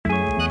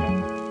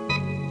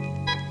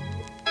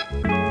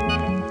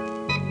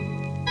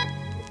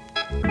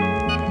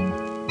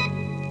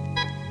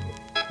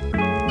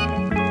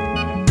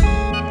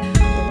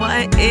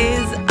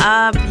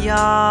up,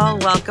 y'all?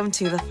 Welcome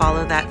to the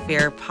Follow That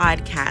Fear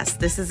podcast.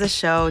 This is a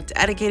show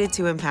dedicated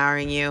to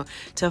empowering you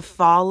to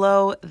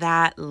follow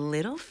that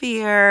little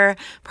fear,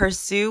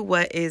 pursue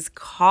what is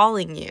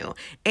calling you,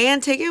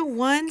 and take it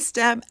one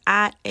step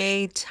at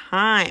a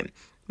time.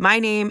 My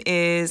name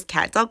is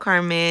Kat Del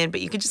Carmen, but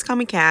you can just call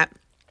me Kat.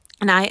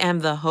 And I am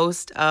the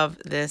host of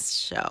this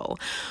show.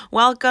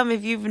 Welcome.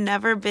 If you've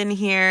never been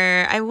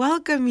here, I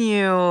welcome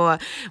you.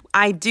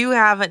 I do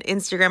have an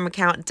Instagram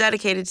account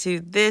dedicated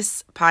to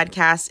this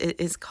podcast. It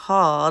is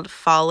called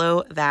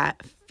Follow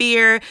That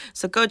Fear.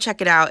 So go check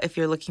it out if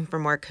you're looking for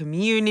more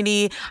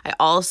community. I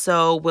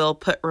also will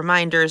put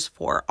reminders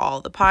for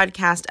all the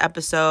podcast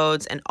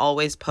episodes and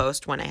always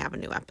post when I have a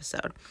new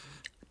episode.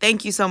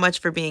 Thank you so much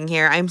for being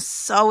here. I'm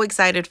so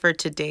excited for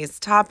today's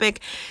topic.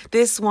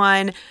 This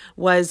one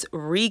was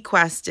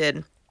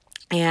requested,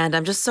 and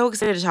I'm just so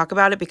excited to talk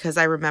about it because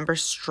I remember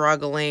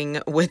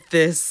struggling with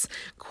this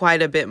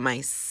quite a bit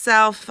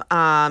myself.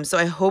 So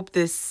I hope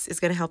this is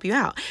going to help you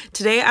out.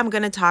 Today, I'm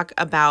going to talk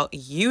about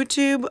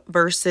YouTube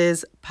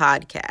versus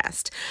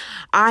podcast.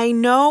 I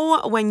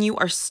know when you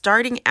are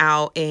starting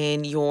out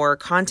in your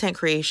content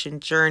creation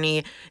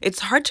journey, it's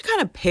hard to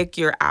kind of pick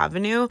your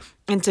avenue.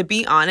 And to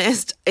be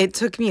honest, it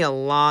took me a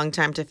long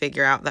time to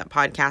figure out that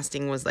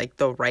podcasting was like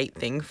the right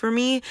thing for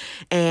me.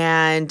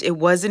 And it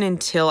wasn't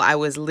until I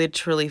was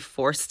literally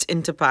forced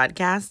into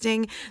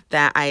podcasting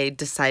that I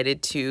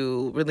decided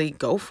to really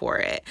go for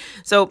it.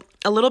 So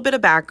a little bit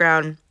of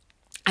background.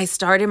 I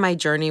started my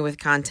journey with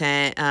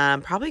content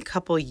probably a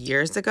couple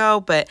years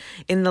ago, but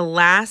in the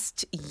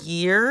last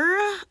year,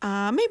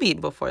 maybe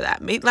before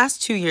that,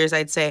 last 2 years,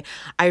 I'd say,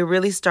 I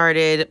really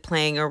started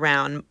playing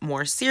around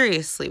more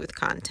seriously with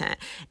content.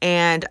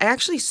 And I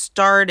actually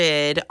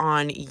started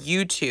on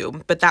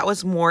YouTube, but that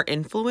was more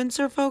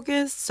influencer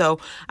focused. So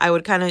I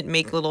would kind of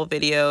make little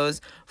videos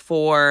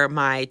for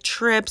my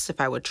trips if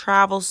I would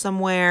travel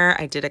somewhere.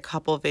 I did a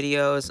couple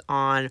videos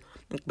on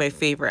my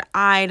favorite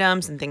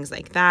items and things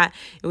like that.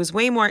 It was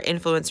way more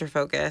influencer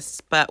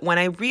focused. But when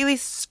I really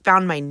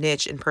found my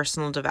niche in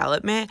personal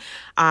development,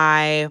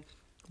 I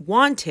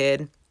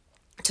wanted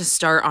to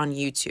start on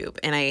YouTube.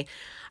 And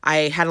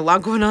I had a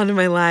lot going on in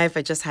my life.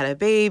 I just had a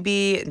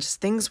baby and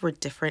just things were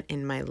different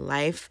in my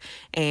life.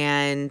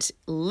 And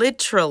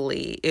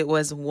literally, it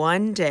was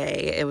one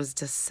day, it was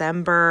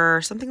December,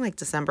 something like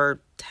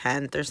December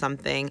 10th or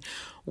something,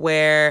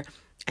 where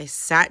I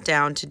sat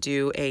down to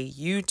do a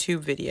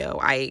YouTube video.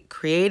 I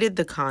created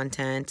the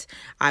content.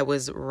 I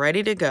was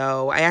ready to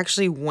go. I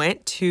actually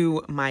went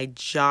to my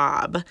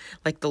job,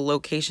 like the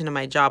location of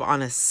my job,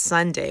 on a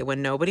Sunday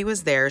when nobody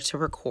was there to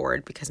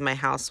record because my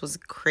house was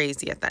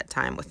crazy at that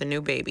time with a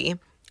new baby.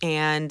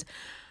 And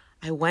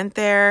I went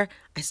there,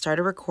 I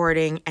started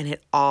recording, and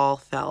it all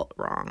felt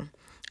wrong.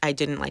 I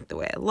didn't like the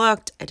way I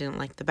looked. I didn't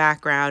like the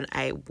background.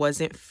 I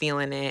wasn't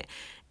feeling it.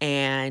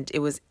 And it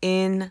was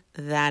in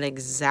that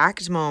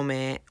exact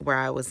moment where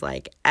I was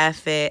like,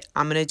 F it,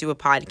 I'm going to do a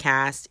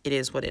podcast. It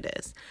is what it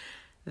is.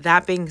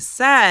 That being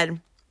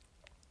said,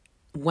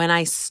 when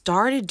I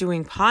started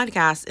doing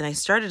podcasts and I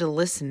started to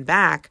listen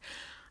back,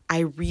 I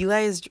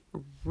realized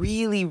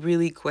really,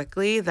 really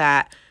quickly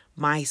that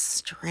my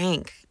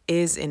strength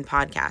is in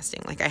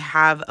podcasting. Like I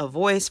have a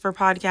voice for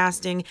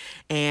podcasting,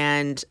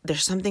 and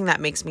there's something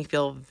that makes me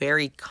feel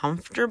very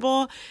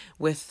comfortable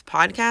with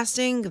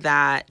podcasting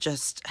that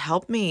just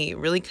helped me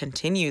really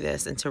continue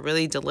this and to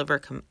really deliver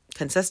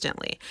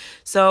consistently.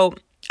 So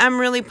I'm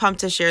really pumped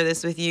to share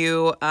this with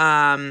you.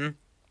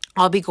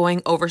 I'll be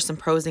going over some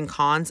pros and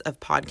cons of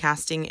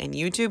podcasting and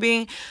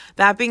YouTubing.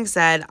 That being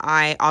said,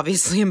 I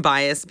obviously am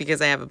biased because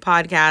I have a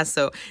podcast,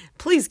 so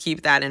please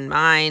keep that in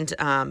mind.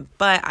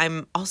 But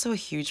I'm also a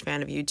huge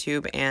fan of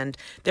YouTube, and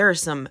there are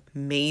some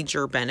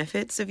major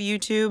benefits of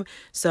YouTube.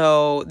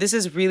 So this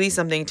is really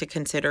something to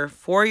consider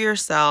for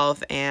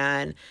yourself,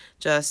 and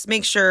just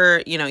make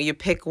sure, you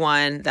pick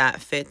one that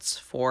fits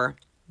for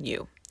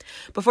you.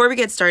 Before we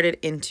get started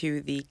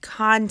into the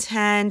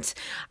content,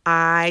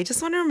 I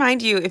just want to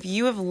remind you, if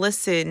you have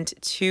listened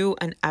to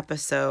an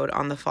episode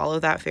on the Follow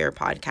That Fear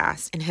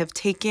podcast and have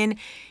taken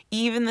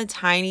even the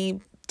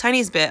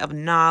tiniest bit of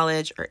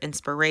knowledge or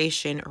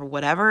inspiration or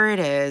whatever it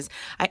is,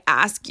 I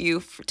ask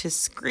you to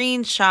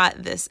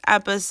screenshot this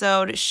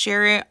episode,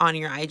 share it on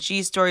your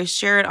IG story,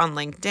 share it on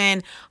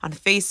LinkedIn, on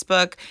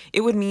Facebook. It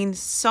would mean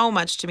so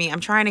much to me. I'm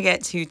trying to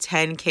get to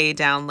 10K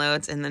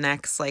downloads in the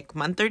next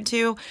month or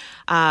two.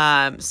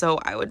 So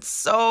I would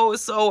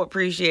so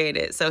appreciate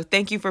it. So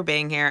thank you for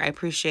being here. I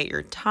appreciate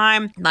your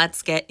time.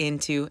 Let's get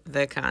into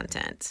the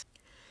content.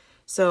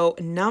 So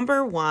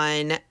number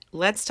one,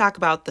 let's talk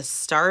about the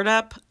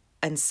startup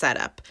and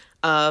setup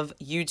of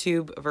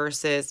YouTube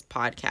versus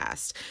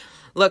podcast.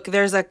 Look,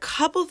 there's a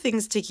couple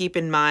things to keep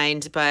in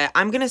mind, but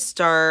I'm going to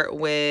start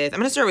with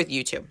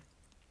YouTube.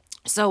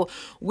 So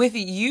with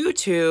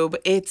YouTube,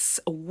 it's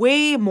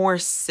way more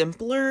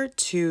simpler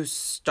to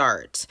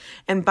start.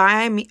 And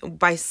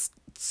by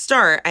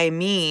start, I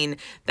mean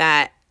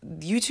that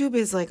YouTube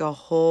is like a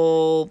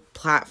whole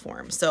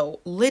platform. So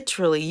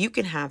literally you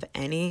can have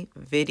any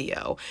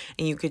video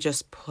and you could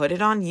just put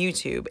it on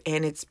YouTube,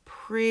 and it's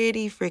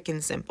pretty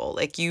freaking simple.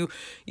 Like you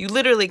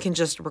literally can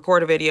just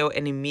record a video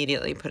and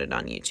immediately put it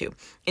on YouTube.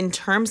 In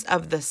terms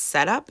of the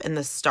setup and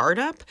the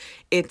startup,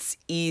 it's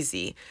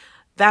easy.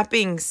 That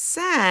being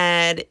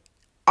said,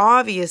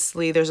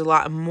 obviously there's a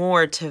lot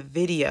more to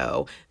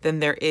video than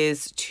there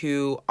is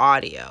to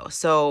audio.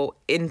 So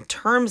in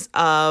terms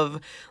of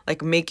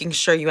like making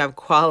sure you have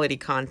quality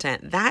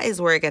content, that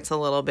is where it gets a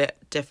little bit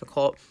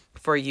difficult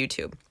for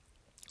YouTube.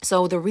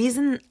 So the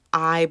reason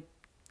I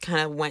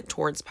kind of went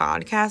towards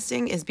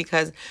podcasting is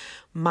because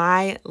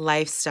my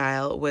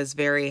lifestyle was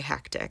very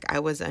hectic. I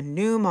was a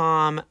new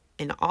mom.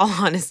 In all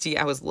honesty,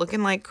 I was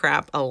looking like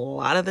crap a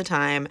lot of the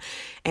time,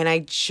 and I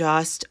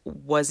just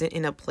wasn't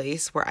in a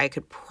place where I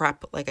could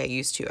prep like I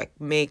used to, like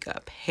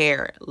makeup,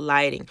 hair,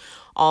 lighting,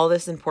 all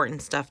this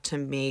important stuff to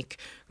make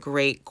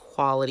great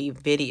quality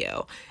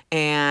video.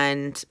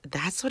 And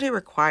that's what it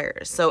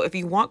requires. So if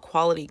you want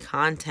quality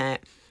content,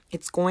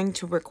 it's going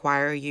to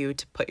require you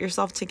to put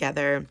yourself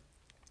together.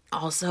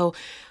 Also,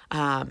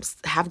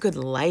 have good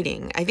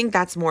lighting. I think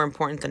that's more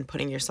important than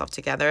putting yourself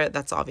together.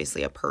 That's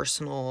obviously a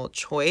personal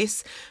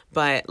choice,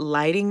 but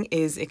lighting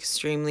is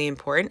extremely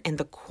important, and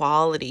the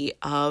quality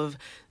of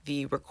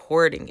the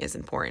recording is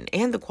important,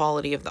 and the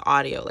quality of the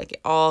audio. Like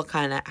it all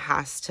kind of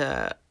has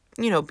to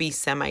be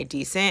semi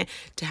decent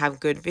to have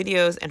good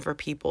videos and for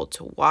people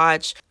to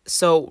watch.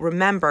 So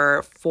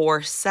remember,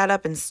 for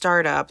setup and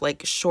startup,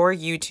 like sure,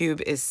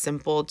 YouTube is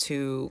simple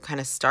to kind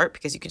of start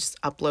because you could just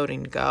upload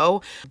and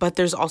go, but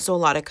there's also a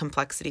lot of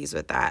complexities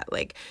with that.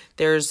 Like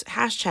there's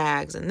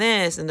hashtags and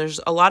this, and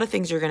there's a lot of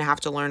things you're going to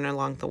have to learn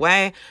along the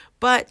way.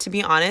 But to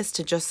be honest,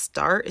 to just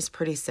start is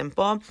pretty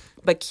simple.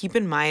 But keep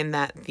in mind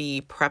that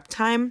the prep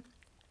time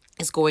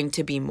is going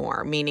to be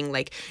more, meaning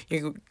like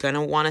you're going to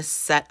want to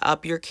set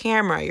up your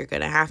camera, you're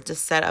going to have to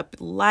set up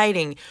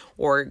lighting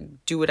or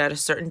do it at a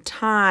certain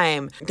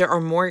time. There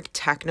are more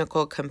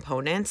technical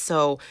components.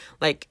 So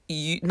like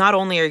you not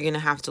only are you going to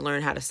have to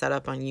learn how to set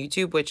up on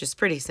YouTube, which is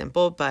pretty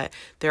simple, but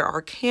there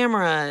are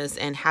cameras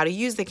and how to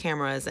use the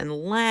cameras and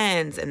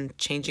lens and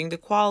changing the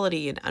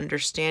quality and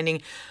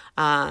understanding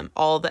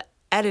all the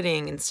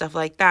editing and stuff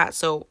like that.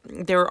 So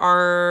there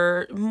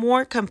are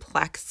more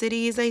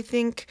complexities, I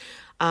think,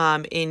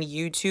 in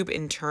YouTube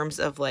in terms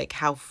of like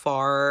how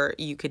far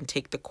you can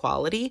take the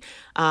quality.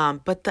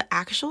 But the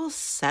actual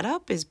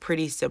setup is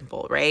pretty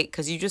simple, right?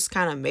 Because you just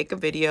kind of make a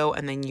video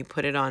and then you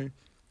put it on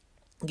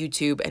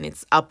YouTube and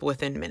it's up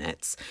within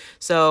minutes.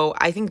 So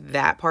I think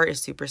that part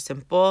is super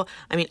simple.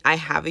 I mean, I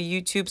have a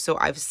YouTube, so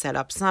I've set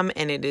up some,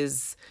 and it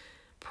is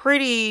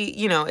pretty,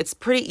 it's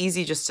pretty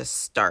easy just to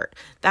start.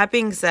 That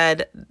being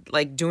said,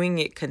 like doing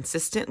it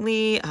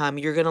consistently,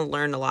 you're going to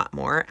learn a lot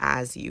more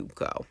as you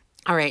go.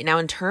 All right. Now,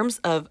 in terms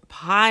of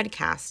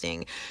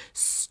podcasting,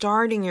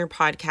 starting your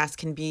podcast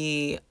can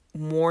be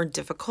more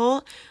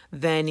difficult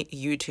than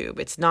YouTube.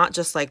 It's not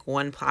just like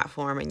one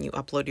platform and you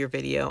upload your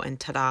video and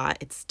ta-da,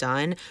 it's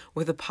done.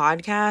 With a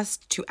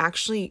podcast, to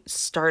actually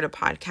start a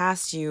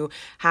podcast, you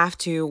have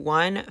to,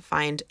 one,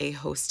 find a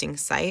hosting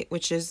site,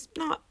 which is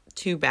not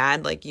too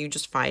bad. Like you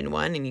just find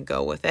one and you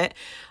go with it.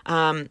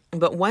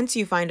 But once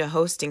you find a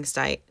hosting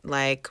site,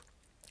 like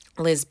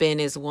Lisbon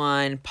is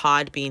one,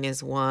 Podbean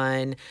is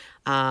one,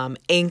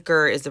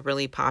 Anchor is a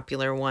really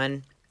popular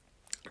one.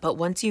 But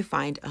once you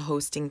find a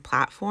hosting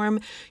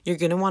platform, you're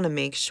going to want to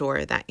make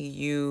sure that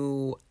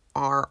you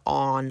are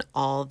on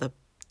all the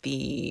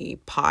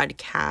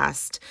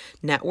podcast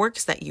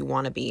networks that you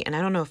want to be. And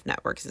I don't know if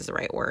networks is the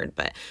right word,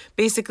 but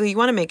basically you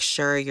want to make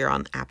sure you're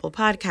on Apple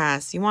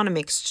Podcasts. You want to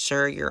make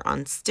sure you're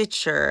on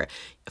Stitcher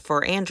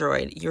for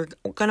Android. You're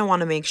going to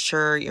want to make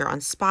sure you're on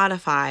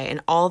Spotify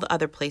and all the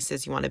other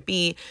places you want to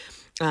be.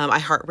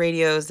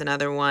 iHeartRadio is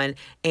another one.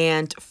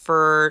 And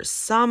for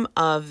some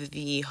of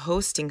the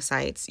hosting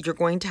sites, you're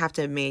going to have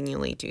to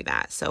manually do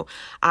that. So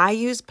I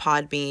use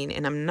Podbean,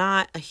 and I'm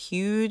not a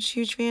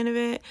huge fan of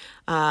it.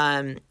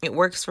 It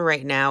works for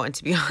right now. And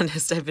to be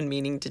honest, I've been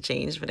meaning to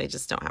change, but I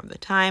just don't have the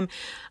time.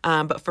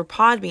 But for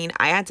Podbean,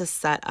 I had to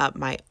set up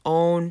my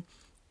own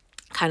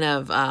kind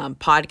of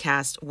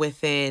podcast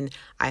within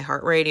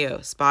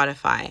iHeartRadio,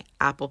 Spotify,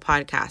 Apple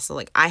Podcasts. So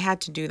like I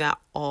had to do that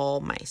all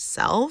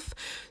myself.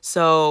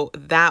 So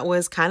that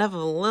was kind of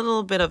a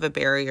little bit of a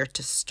barrier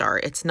to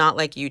start. It's not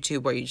like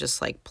YouTube where you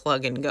just like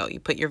plug and go. You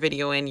put your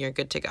video in, you're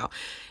good to go.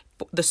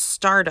 The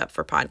startup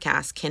for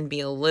podcasts can be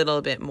a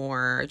little bit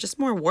more, just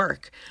more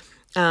work.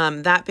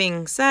 That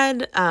being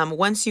said,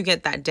 once you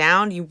get that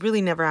down, you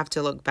really never have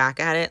to look back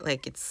at it.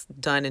 Like it's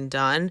done and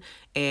done.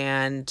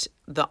 And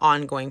the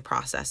ongoing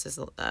process is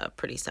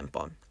pretty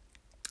simple.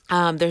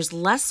 There's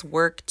less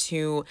work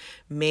to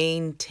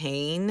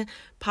maintain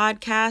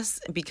podcasts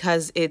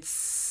because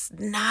it's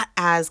not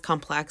as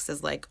complex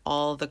as like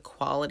all the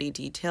quality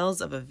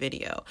details of a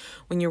video.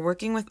 When you're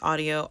working with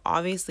audio,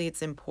 obviously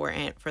it's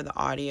important for the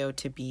audio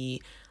to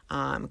be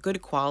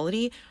good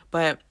quality,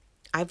 but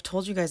I've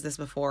told you guys this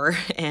before,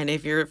 and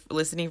if you're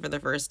listening for the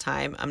first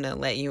time, I'm going to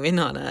let you in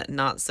on a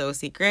not so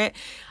secret.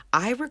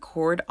 I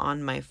record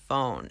on my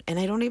phone and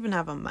I don't even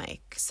have a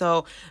mic.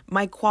 So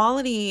my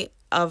quality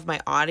of my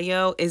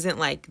audio isn't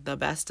like the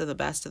best of the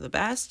best of the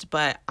best,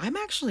 but I'm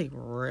actually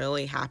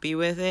really happy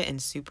with it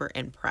and super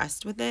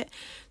impressed with it.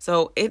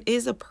 So it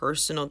is a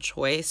personal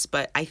choice,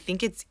 but I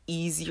think it's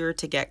easier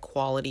to get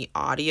quality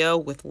audio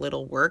with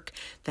little work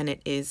than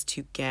it is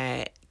to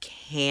get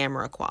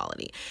camera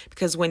quality,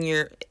 because when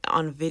you're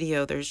on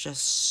video there's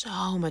just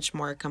so much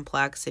more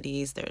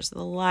complexities. There's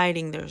the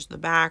lighting, there's the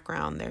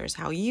background, there's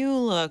how you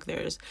look,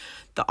 there's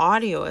the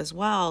audio as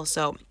well.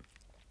 So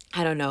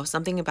I don't know,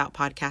 something about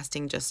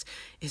podcasting just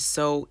is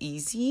so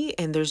easy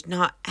and there's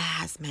not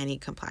as many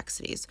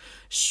complexities.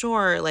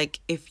 Sure,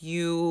 like if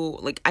you,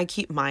 like I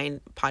keep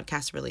my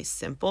podcast really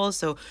simple,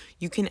 so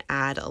you can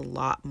add a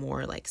lot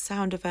more like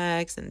sound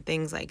effects and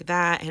things like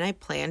that. And I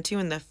plan to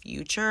in the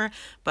future,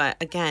 but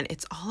again,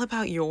 it's all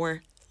about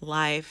your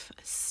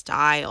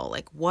lifestyle,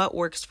 like what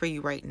works for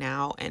you right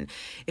now. And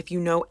if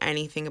you know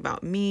anything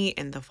about me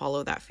and the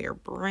Follow That Fear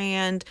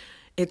brand,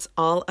 it's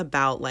all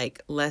about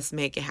like, let's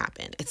make it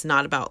happen. It's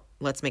not about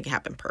let's make it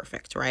happen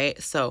perfect,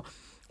 right? So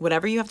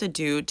whatever you have to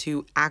do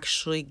to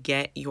actually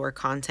get your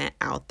content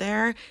out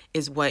there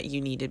is what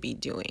you need to be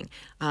doing.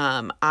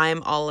 I'm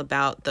all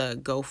about the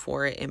go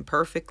for it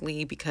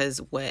imperfectly, because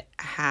what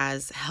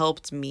has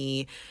helped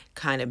me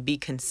kind of be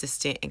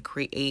consistent and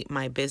create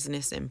my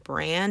business and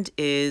brand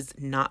is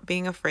not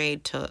being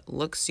afraid to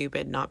look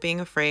stupid, not being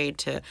afraid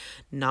to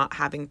not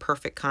having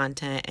perfect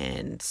content,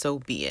 and so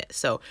be it.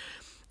 So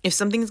if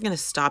something's going to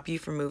stop you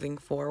from moving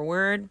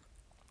forward,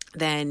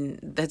 then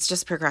that's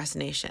just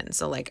procrastination.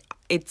 So like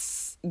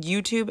it's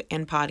YouTube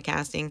and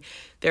podcasting,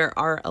 there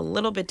are a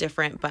little bit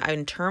different, but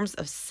in terms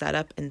of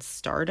setup and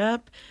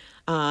startup,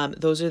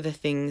 those are the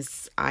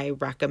things I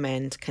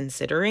recommend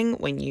considering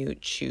when you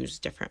choose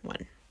different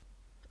one.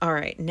 All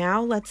right,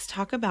 now let's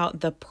talk about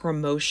the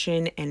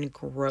promotion and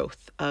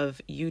growth of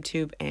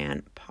YouTube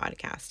and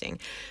podcasting.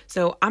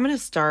 So I'm going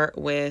to start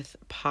with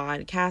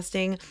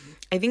podcasting.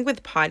 I think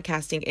with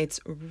podcasting, it's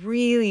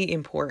really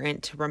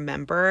important to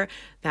remember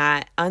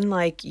that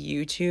unlike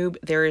YouTube,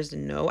 there is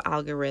no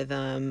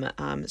algorithm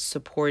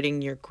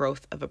supporting your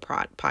growth of a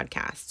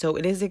podcast. So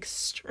it is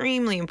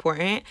extremely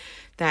important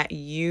that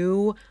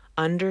you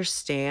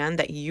understand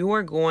that you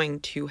are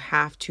going to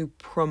have to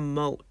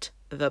promote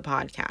the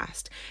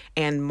podcast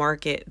and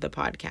market the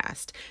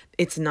podcast.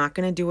 It's not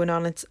going to do it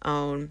on its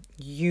own.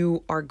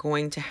 You are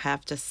going to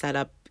have to set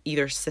up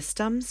either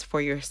systems for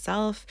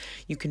yourself.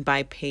 You can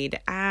buy paid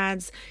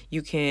ads.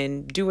 You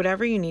can do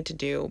whatever you need to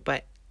do,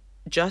 but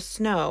just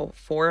know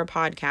for a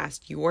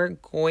podcast, you are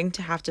going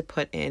to have to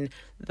put in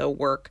the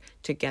work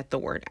to get the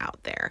word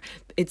out there.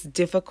 It's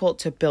difficult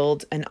to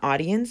build an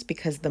audience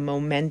because the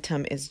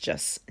momentum is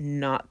just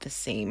not the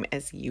same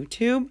as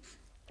YouTube.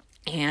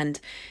 And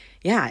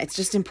yeah, it's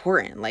just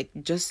important. Like,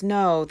 just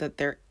know that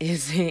there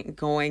isn't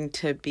going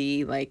to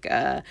be like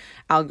a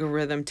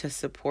algorithm to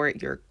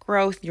support your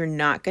growth. You're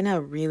not going to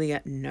really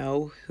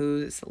know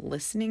who's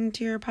listening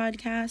to your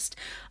podcast,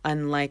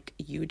 unlike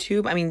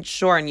YouTube. I mean,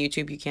 sure, on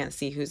YouTube, you can't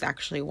see who's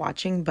actually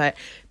watching, but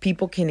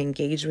people can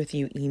engage with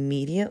you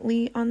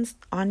immediately on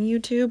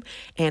YouTube,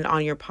 and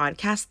on your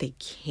podcast, they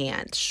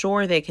can't.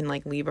 Sure, they can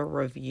like leave a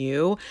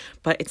review,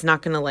 but it's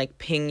not going to like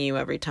ping you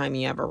every time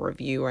you have a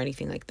review or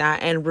anything like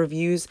that. And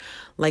reviews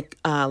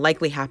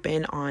likely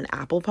happen on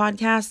Apple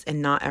Podcasts, and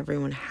not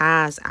everyone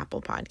has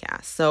Apple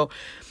Podcasts. So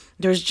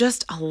there's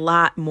just a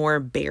lot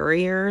more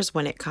barriers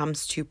when it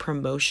comes to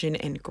promotion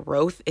and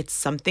growth. It's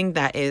something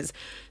that is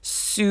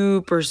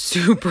super,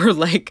 super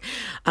like,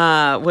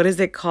 what is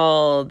it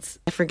called?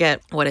 I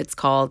forget what it's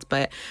called,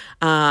 but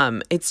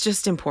it's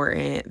just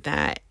important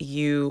that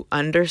you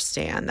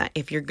understand that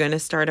if you're going to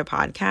start a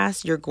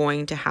podcast, you're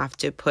going to have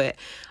to put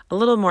a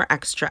little more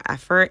extra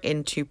effort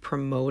into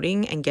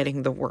promoting and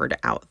getting the word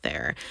out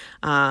there.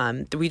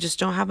 We just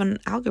don't have an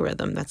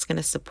algorithm that's going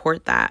to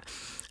support that.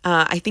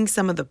 I think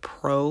some of the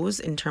pros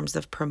in terms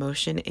of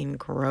promotion and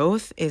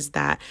growth is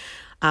that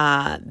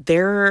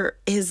there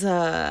is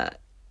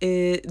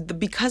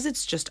because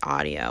it's just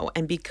audio,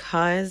 and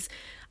because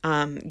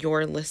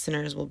your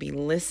listeners will be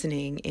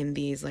listening in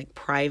these like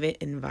private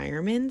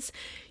environments,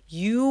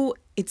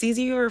 it's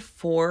easier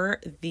for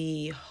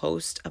the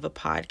host of a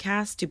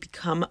podcast to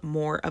become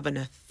more of an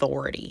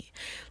authority.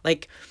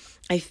 Like,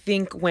 I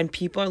think when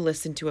people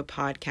listen to a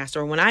podcast,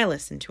 or when I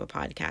listen to a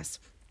podcast,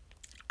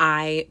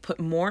 I put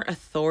more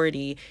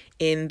authority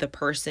in the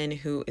person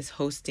who is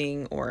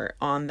hosting or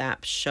on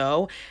that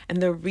show. And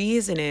the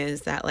reason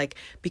is that, like,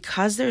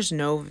 because there's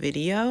no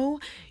video,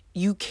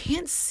 you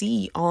can't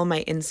see all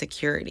my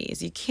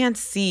insecurities. You can't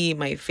see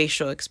my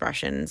facial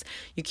expressions.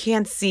 You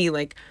can't see,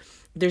 like,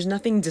 there's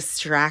nothing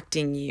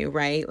distracting you,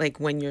 right? Like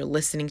when you're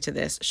listening to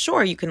this,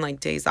 sure, you can like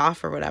days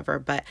off or whatever,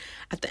 but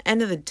at the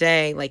end of the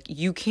day, like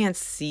you can't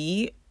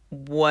see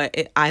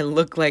what I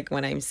look like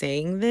when I'm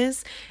saying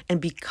this.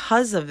 And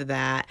because of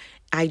that,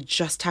 I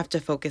just have to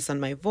focus on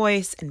my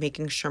voice and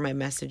making sure my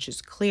message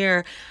is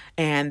clear.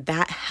 And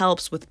that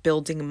helps with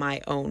building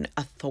my own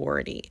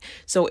authority.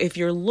 So if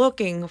you're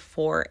looking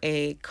for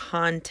a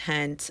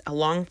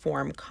long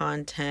form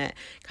content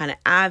kind of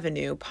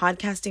avenue,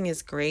 podcasting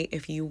is great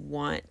if you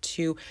want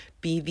to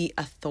be the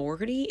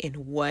authority in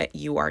what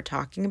you are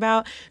talking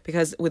about.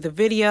 Because with a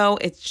video,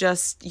 it's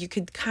just, you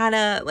could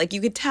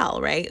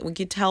tell, right? We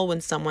could tell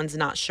when someone's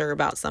not sure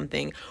about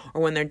something,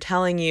 or when they're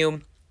telling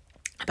you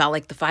about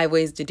like the 5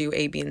 ways to do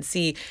A, B, and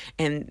C,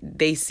 and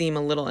they seem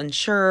a little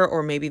unsure,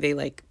 or maybe they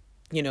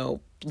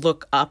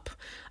look up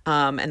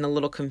and a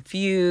little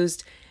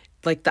confused.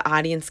 Like the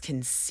audience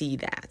can see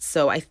that.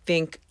 So I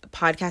think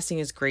podcasting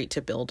is great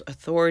to build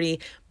authority,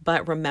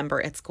 but remember,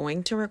 it's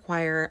going to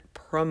require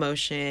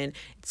promotion.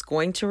 It's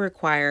going to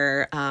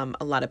require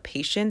a lot of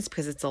patience,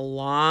 because it's a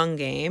long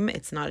game.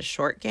 It's not a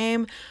short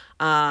game.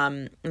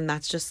 And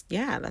that's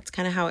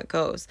kind of how it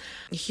goes.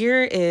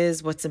 Here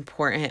is what's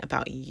important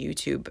about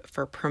YouTube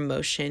for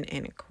promotion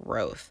and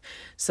growth.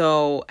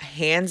 So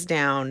hands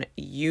down,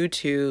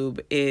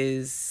 YouTube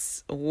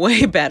is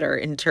way better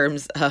in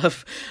terms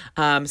of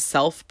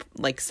self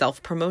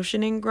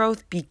promotion and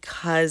growth,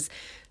 because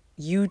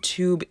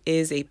YouTube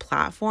is a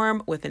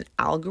platform with an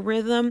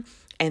algorithm,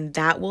 and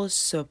that will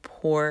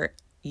support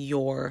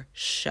your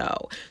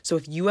show. So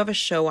if you have a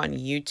show on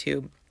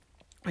YouTube,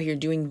 or you're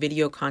doing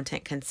video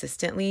content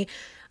consistently,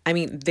 I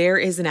mean, there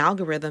is an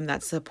algorithm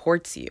that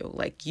supports you.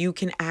 Like, you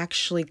can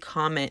actually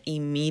comment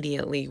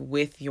immediately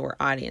with your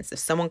audience. If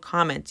someone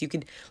comments, you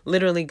could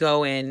literally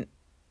go in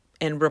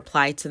and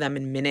reply to them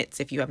in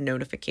minutes if you have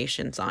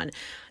notifications on.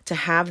 To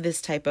have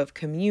this type of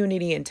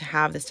community and to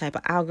have this type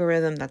of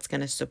algorithm that's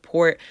going to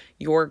support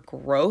your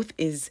growth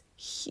is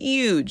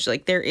huge.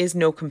 Like, there is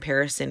no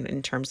comparison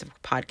in terms of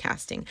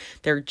podcasting.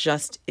 There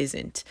just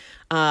isn't.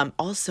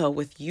 Also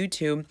with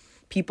YouTube,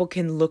 people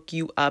can look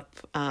you up.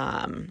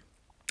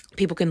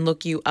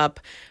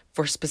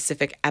 For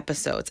specific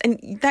episodes.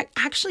 And that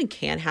actually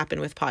can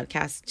happen with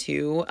podcasts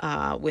too.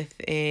 At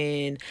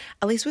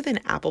least within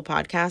Apple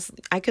Podcasts,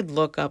 I could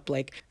look up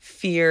like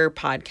fear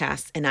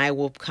podcasts and I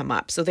will come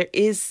up. So there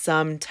is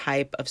some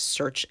type of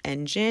search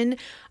engine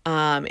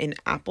in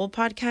Apple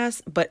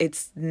Podcasts, but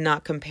it's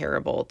not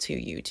comparable to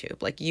YouTube.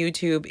 Like,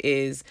 YouTube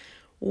is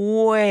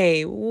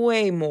way,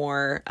 way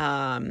more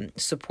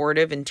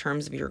supportive in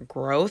terms of your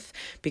growth,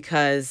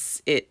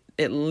 because it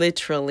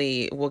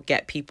literally will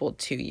get people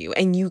to you,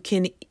 and you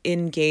can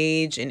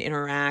engage and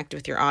interact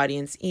with your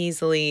audience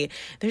easily.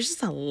 There's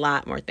just a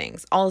lot more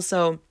things.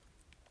 Also,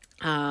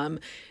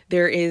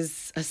 there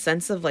is a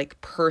sense of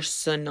like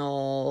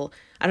personal,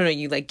 I don't know,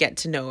 you like get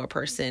to know a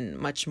person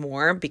much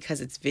more because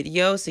it's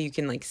video. So you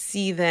can like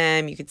see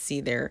them, you could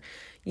see their,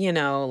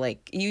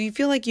 like you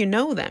feel like you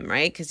know them,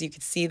 right? Because you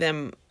could see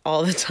them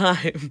all the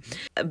time.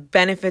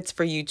 Benefits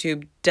for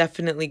YouTube,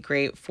 definitely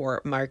great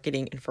for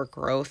marketing and for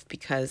growth,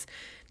 because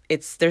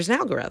there's an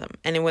algorithm.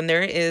 And when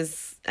there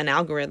is an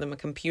algorithm, a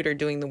computer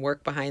doing the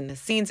work behind the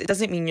scenes, it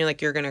doesn't mean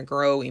you're going to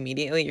grow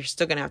immediately. You're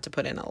still going to have to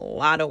put in a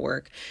lot of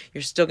work.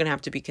 You're still going to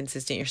have to be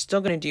consistent. You're still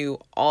going to do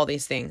all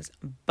these things,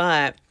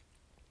 but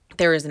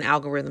there is an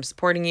algorithm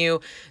supporting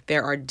you.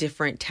 There are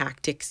different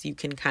tactics you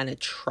can kind of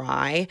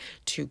try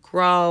to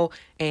grow.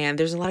 And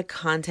there's a lot of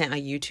content on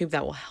YouTube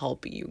that will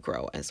help you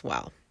grow as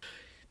well.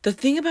 The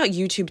thing about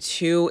YouTube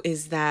too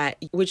is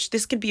that, which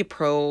this could be a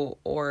pro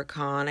or a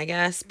con, I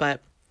guess,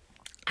 but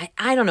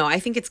I don't know. I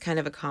think it's kind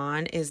of a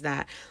con, is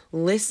that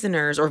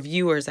listeners, or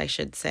viewers, I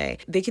should say,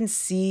 they can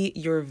see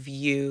your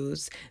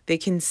views. They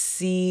can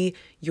see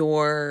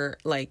your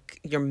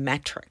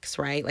metrics,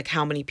 right? Like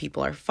how many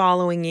people are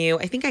following you.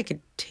 I think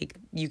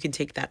you can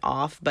take that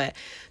off, but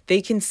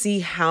they can see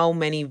how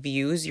many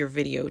views your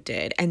video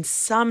did. And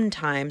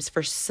sometimes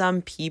for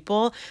some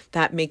people,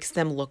 that makes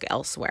them look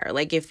elsewhere.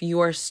 Like if you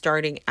are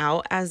starting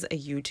out as a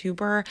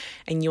YouTuber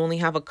and you only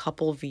have a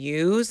couple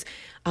views,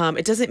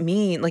 it doesn't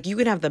mean, like, you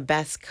could have the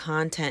best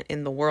content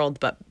in the world,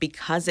 but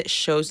because it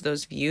shows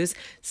those views,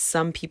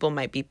 some people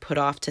might be put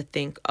off to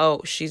think,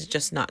 oh, she's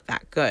just not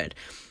that good.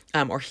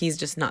 Or he's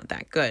just not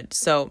that good.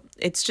 So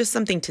it's just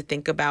something to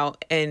think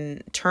about.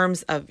 In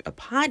terms of a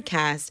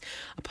podcast,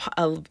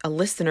 a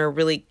listener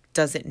really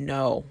doesn't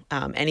know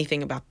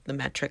anything about the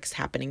metrics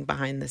happening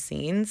behind the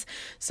scenes.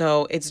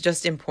 So it's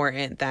just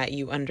important that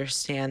you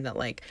understand that,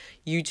 like,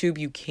 YouTube,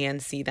 you can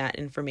see that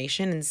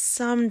information, and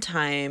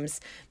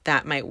sometimes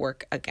that might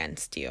work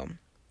against you.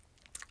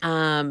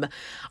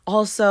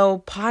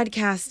 Also,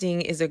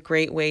 podcasting is a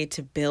great way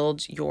to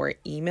build your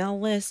email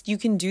list. You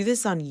can do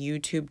this on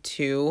YouTube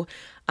too.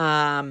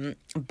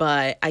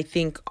 But I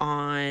think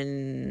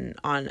on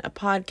a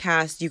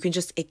podcast, you can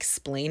just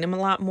explain them a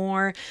lot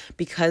more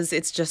because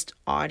it's just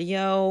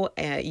audio.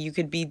 You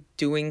could be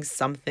doing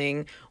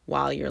something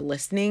while you're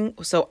listening.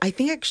 So I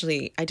think,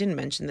 actually, I didn't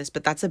mention this,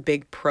 but that's a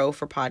big pro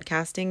for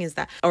podcasting, is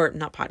that, or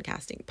not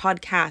podcasting,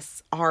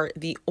 podcasts are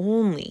the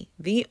only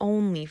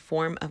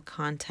form of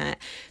content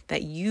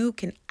that you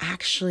can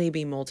actually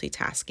be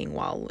multitasking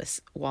while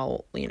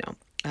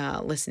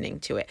listening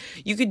to it.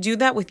 You could do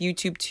that with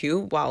YouTube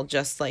too, while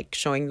just like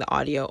showing the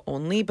audio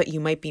only, but you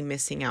might be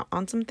missing out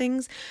on some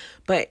things.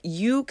 But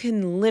you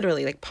can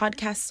literally, like,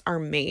 podcasts are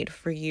made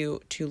for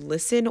you to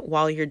listen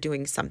while you're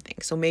doing something.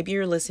 So maybe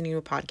you're listening to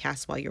a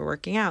podcast while you're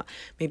working out.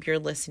 Maybe you're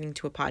listening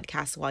to a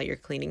podcast while you're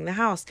cleaning the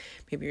house.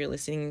 Maybe you're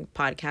listening to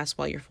podcasts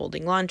while you're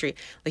folding laundry.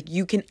 Like,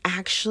 you can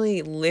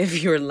actually live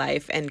your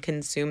life and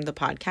consume the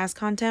podcast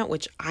content,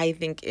 which I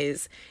think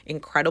is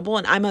incredible.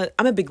 And I'm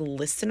a big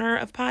listener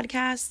of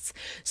podcasts.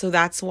 So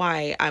that's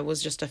why I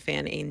was just a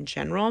fan in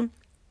general.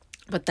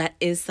 But that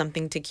is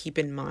something to keep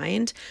in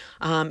mind,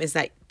 is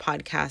that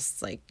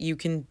podcasts, like, you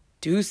can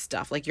do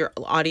stuff, like your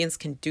audience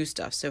can do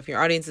stuff. So if your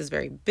audience is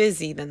very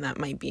busy, then that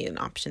might be an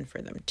option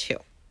for them too.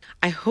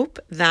 I hope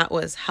that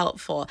was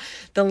helpful.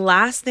 The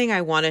last thing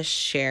I want to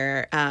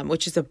share,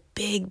 which is a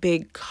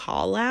big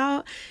call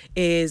out,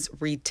 is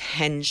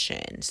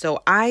retention.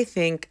 So I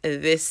think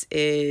this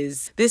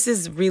is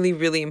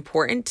really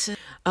important.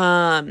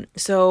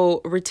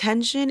 So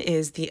retention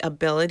is the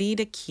ability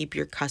to keep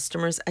your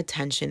customers'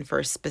 attention for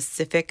a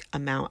specific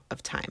amount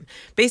of time.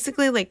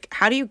 Basically, like,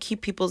 how do you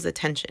keep people's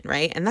attention,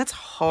 right? And that's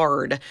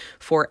hard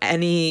for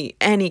any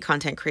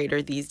content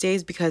creator these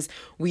days, because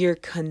we are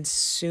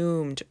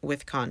consumed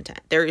with content.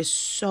 There is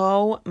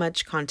so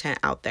much content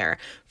out there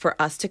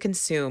for us to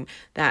consume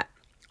that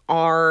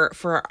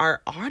for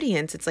our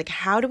audience, it's like,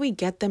 how do we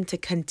get them to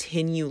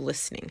continue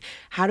listening?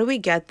 How do we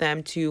get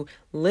them to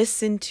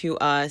listen to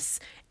us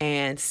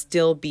and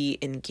still be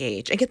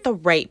engaged and get the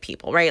right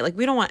people, right? Like,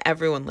 we don't want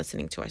everyone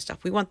listening to our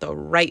stuff. We want the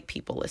right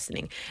people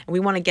listening, and we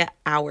want to get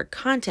our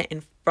content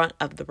in front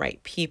of the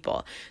right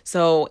people.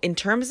 So in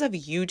terms of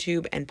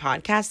YouTube and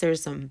podcasts,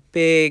 there's some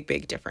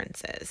big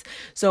differences.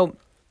 So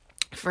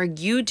for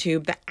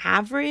YouTube, the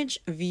average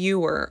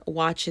viewer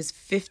watches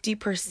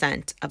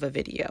 50% of a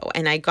video.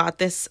 And I got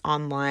this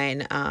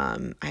online.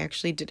 I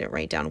actually didn't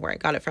write down where I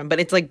got it from, but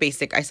it's like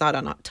basic. I saw it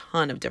on a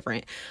ton of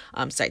different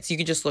sites. You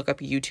can just look up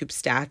YouTube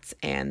stats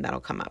and that'll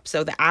come up.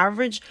 So the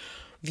average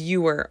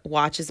viewer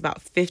watches about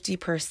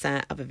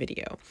 50% of a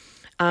video.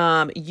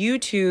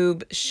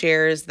 YouTube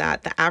shares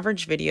that the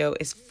average video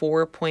is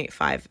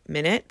 4.5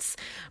 minutes,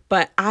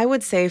 but I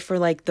would say for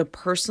like the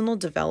personal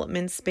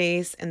development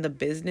space and the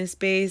business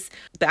space,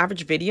 the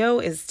average video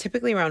is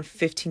typically around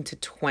 15 to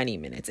 20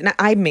 minutes. And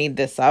I made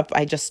this up.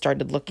 I just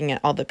started looking at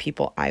all the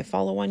people I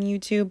follow on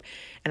YouTube,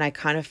 and I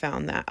kind of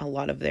found that a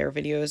lot of their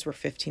videos were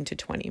 15 to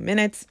 20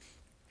 minutes.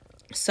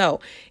 So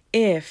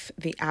if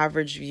the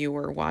average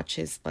viewer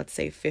watches, let's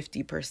say,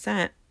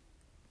 50%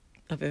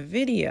 of a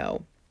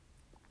video,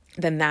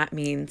 then that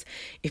means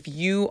if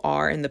you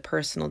are in the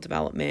personal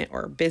development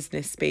or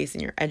business space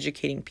and you're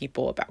educating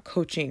people about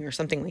coaching or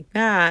something like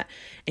that,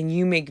 and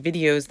you make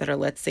videos that are,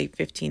 let's say,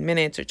 15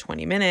 minutes or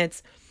 20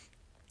 minutes,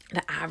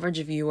 the average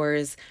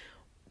viewers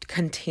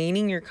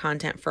containing your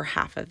content for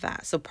half of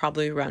that. So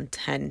probably around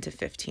 10 to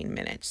 15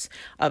 minutes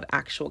of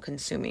actual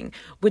consuming,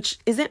 which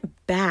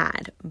isn't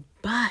bad.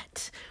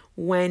 But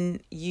when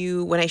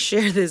I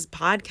share this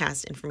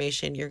podcast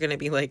information, you're going to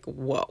be like,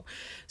 whoa.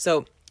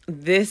 So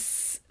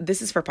this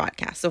is for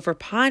podcasts. So for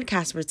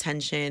podcast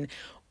retention,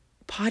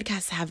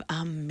 podcasts have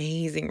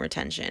amazing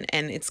retention.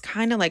 And it's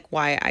kind of like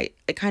why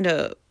it kind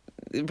of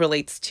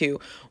relates to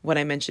what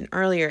I mentioned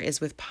earlier, is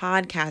with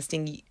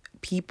podcasting,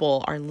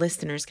 people, our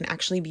listeners, can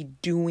actually be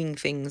doing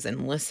things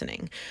and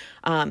listening.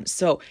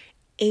 So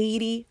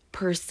 80%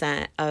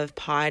 of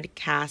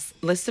podcast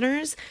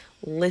listeners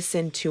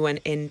listen to an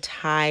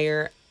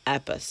entire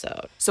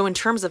episode. So in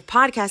terms of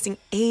podcasting,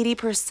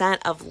 80%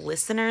 of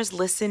listeners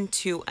listen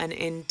to an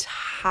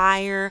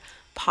entire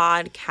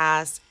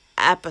podcast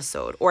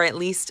episode, or at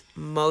least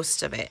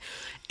most of it.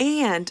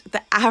 And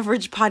the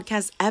average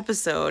podcast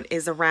episode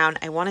is around,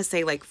 I want to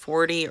say, like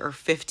 40 or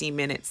 50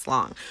 minutes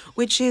long,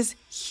 which is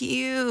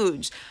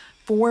huge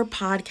for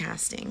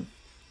podcasting.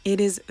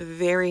 It is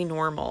very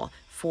normal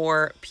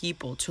for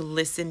people to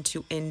listen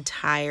to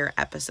entire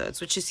episodes,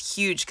 which is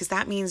huge, because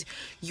that means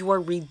you are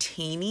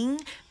retaining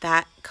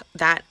that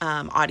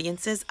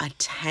audience's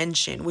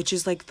attention, which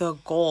is like the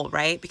goal,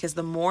 right? Because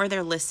the more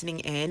they're listening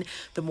in,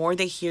 the more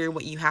they hear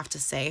what you have to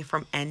say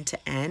from end to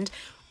end,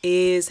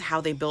 is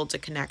how they build a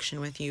connection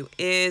with you,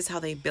 is how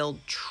they build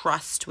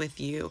trust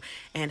with you,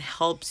 and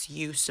helps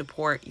you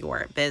support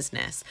your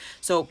business.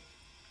 So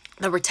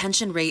the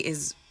retention rate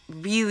is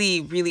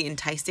really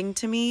enticing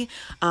to me,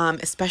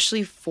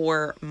 especially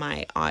for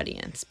my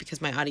audience,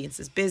 because my audience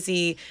is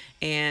busy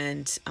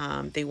and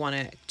they want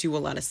to do a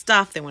lot of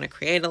stuff. They want to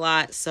create a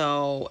lot.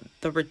 So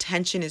the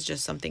retention is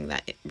just something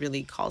that it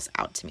really calls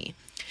out to me.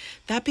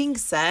 That being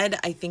said,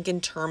 I think in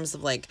terms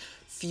of like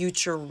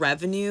future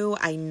revenue,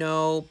 I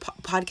know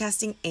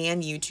podcasting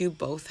and YouTube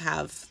both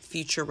have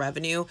future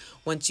revenue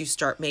once you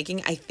start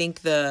making. I think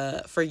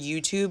for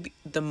YouTube,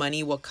 the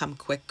money will come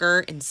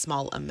quicker in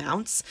small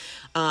amounts.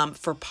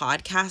 For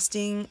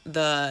podcasting,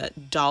 the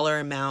dollar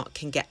amount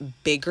can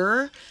get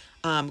bigger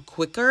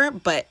quicker,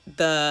 but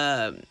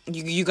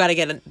you got to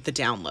get the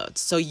downloads.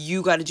 So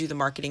you got to do the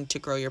marketing to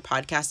grow your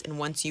podcast. And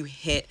once you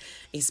hit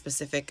a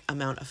specific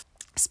amount of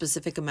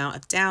specific amount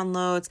of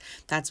downloads,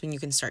 that's when you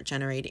can start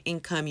generating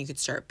income. You could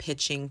start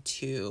pitching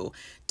to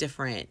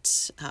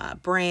different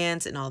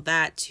brands and all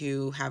that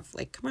to have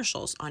like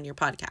commercials on your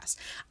podcast.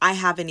 I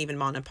haven't even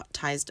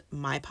monetized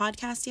my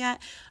podcast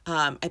yet.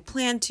 I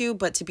plan to,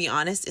 but to be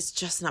honest, it's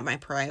just not my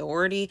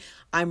priority.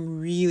 I'm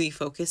really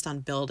focused on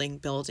building.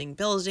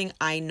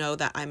 I know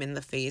that I'm in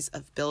the phase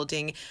of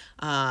building,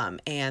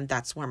 and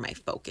that's where my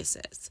focus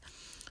is.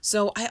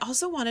 So I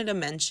also wanted to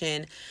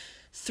mention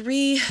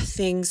 3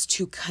 things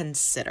to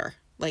consider.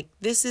 Like,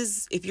 this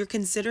is, if you're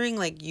considering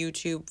like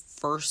YouTube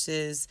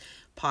versus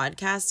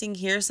podcasting,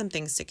 here are some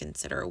things to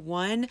consider.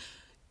 1,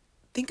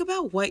 think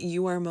about what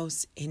you are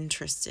most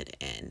interested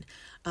in.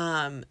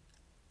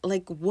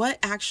 Like what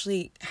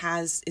actually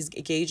is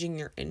engaging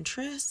your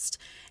interest,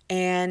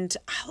 and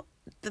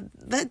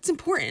that's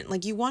important.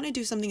 Like, you want to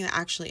do something that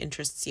actually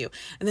interests you.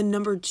 And then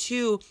number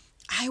 2,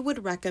 I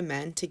would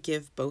recommend to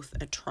give both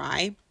a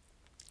try.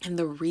 And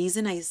the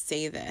reason I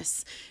say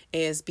this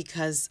is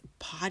because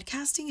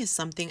podcasting is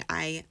something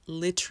I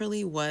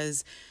literally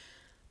was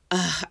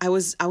I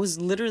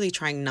was literally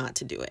trying not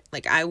to do it.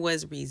 Like, I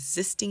was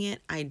resisting it.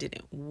 I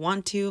didn't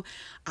want to.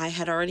 I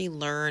had already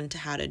learned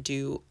how to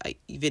do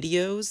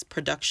videos,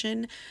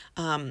 production,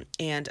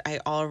 and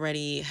I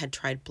already had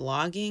tried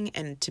blogging.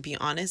 And to be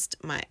honest,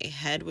 my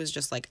head was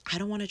just like, I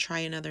don't want to try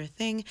another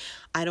thing.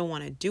 I don't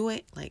want to do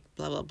it, like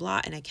blah, blah,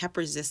 blah. And I kept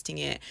resisting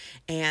it.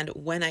 And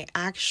when I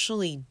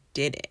actually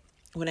did it,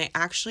 when I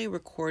actually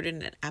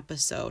recorded an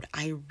episode,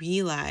 I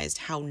realized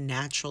how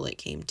natural it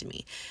came to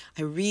me.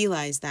 I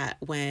realized that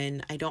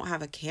when I don't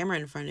have a camera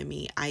in front of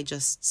me, I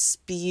just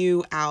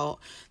spew out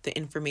the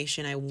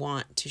information I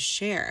want to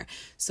share.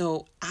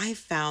 So I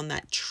found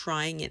that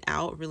trying it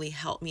out really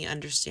helped me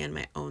understand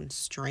my own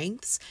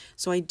strengths.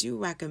 So I do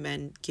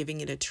recommend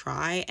giving it a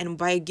try. And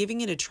by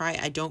giving it a try,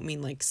 I don't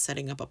mean like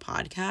setting up a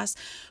podcast,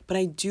 but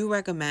I do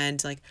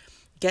recommend like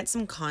get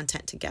some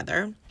content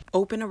together.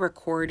 Open a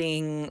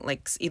recording,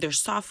 like either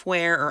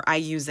software, or I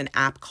use an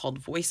app called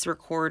Voice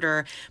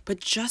Recorder, but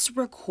just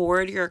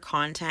record your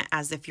content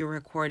as if you're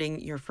recording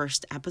your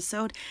first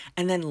episode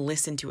and then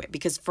listen to it.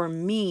 Because for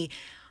me,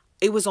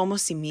 it was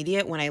almost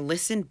immediate. When I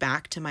listened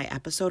back to my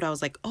episode, I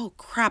was like, oh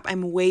crap,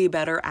 I'm way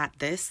better at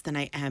this than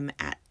I am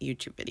at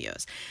YouTube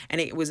videos. And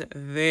it was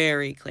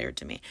very clear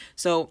to me.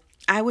 So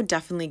I would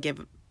definitely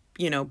give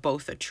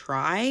both a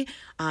try,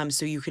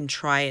 so you can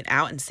try it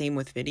out. And same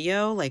with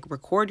video, like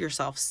record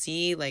yourself,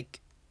 see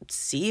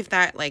if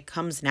that like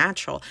comes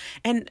natural.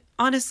 And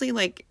honestly,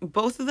 like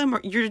both of them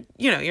you're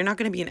not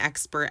going to be an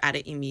expert at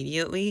it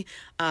immediately,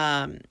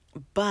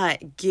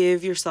 but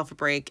give yourself a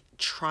break,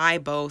 try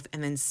both,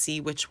 and then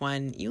see which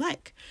one you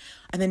like.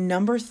 And then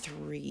number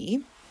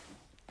three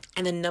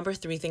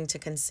thing to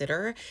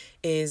consider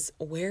is,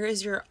 where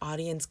is your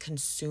audience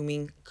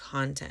consuming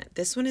content?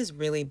 This one is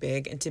really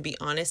big. And to be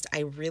honest, I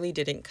really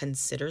didn't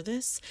consider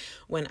this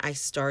when I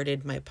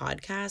started my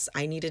podcast.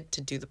 I needed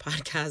to do the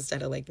podcast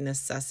out of like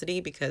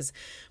necessity because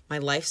my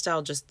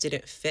lifestyle just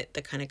didn't fit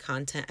the kind of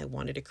content I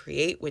wanted to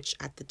create, which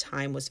at the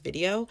time was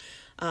video.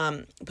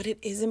 But it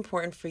is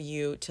important for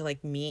you to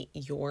like meet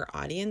your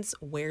audience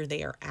where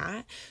they are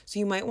at. So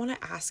you might want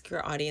to ask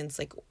your audience,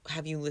 like,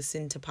 have you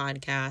listened to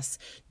podcasts?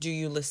 Do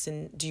you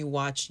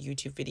watch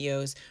YouTube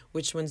videos?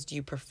 Which ones do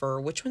you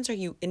prefer? Which ones are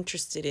you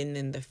interested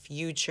in the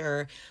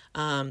future?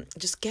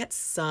 Just get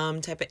some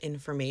type of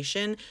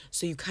information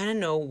so you kind of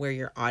know where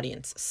your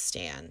audience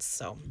stands.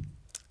 So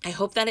I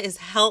hope that is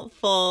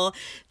helpful.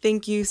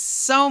 Thank you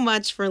so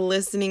much for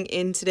listening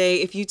in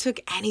today. If you took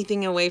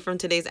anything away from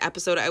today's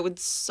episode, I would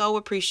so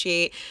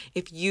appreciate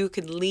if you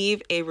could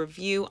leave a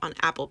review on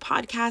Apple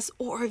Podcasts,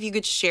 or if you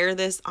could share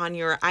this on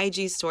your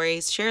IG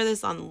stories, share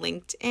this on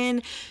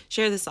LinkedIn,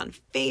 share this on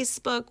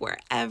Facebook,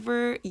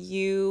 wherever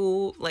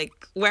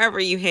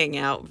you hang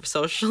out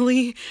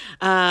socially.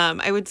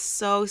 I would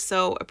so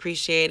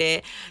appreciate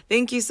it.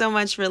 Thank you so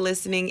much for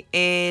listening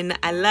in.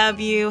 I love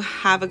you.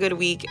 Have a good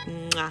week.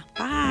 Mwah.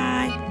 Bye.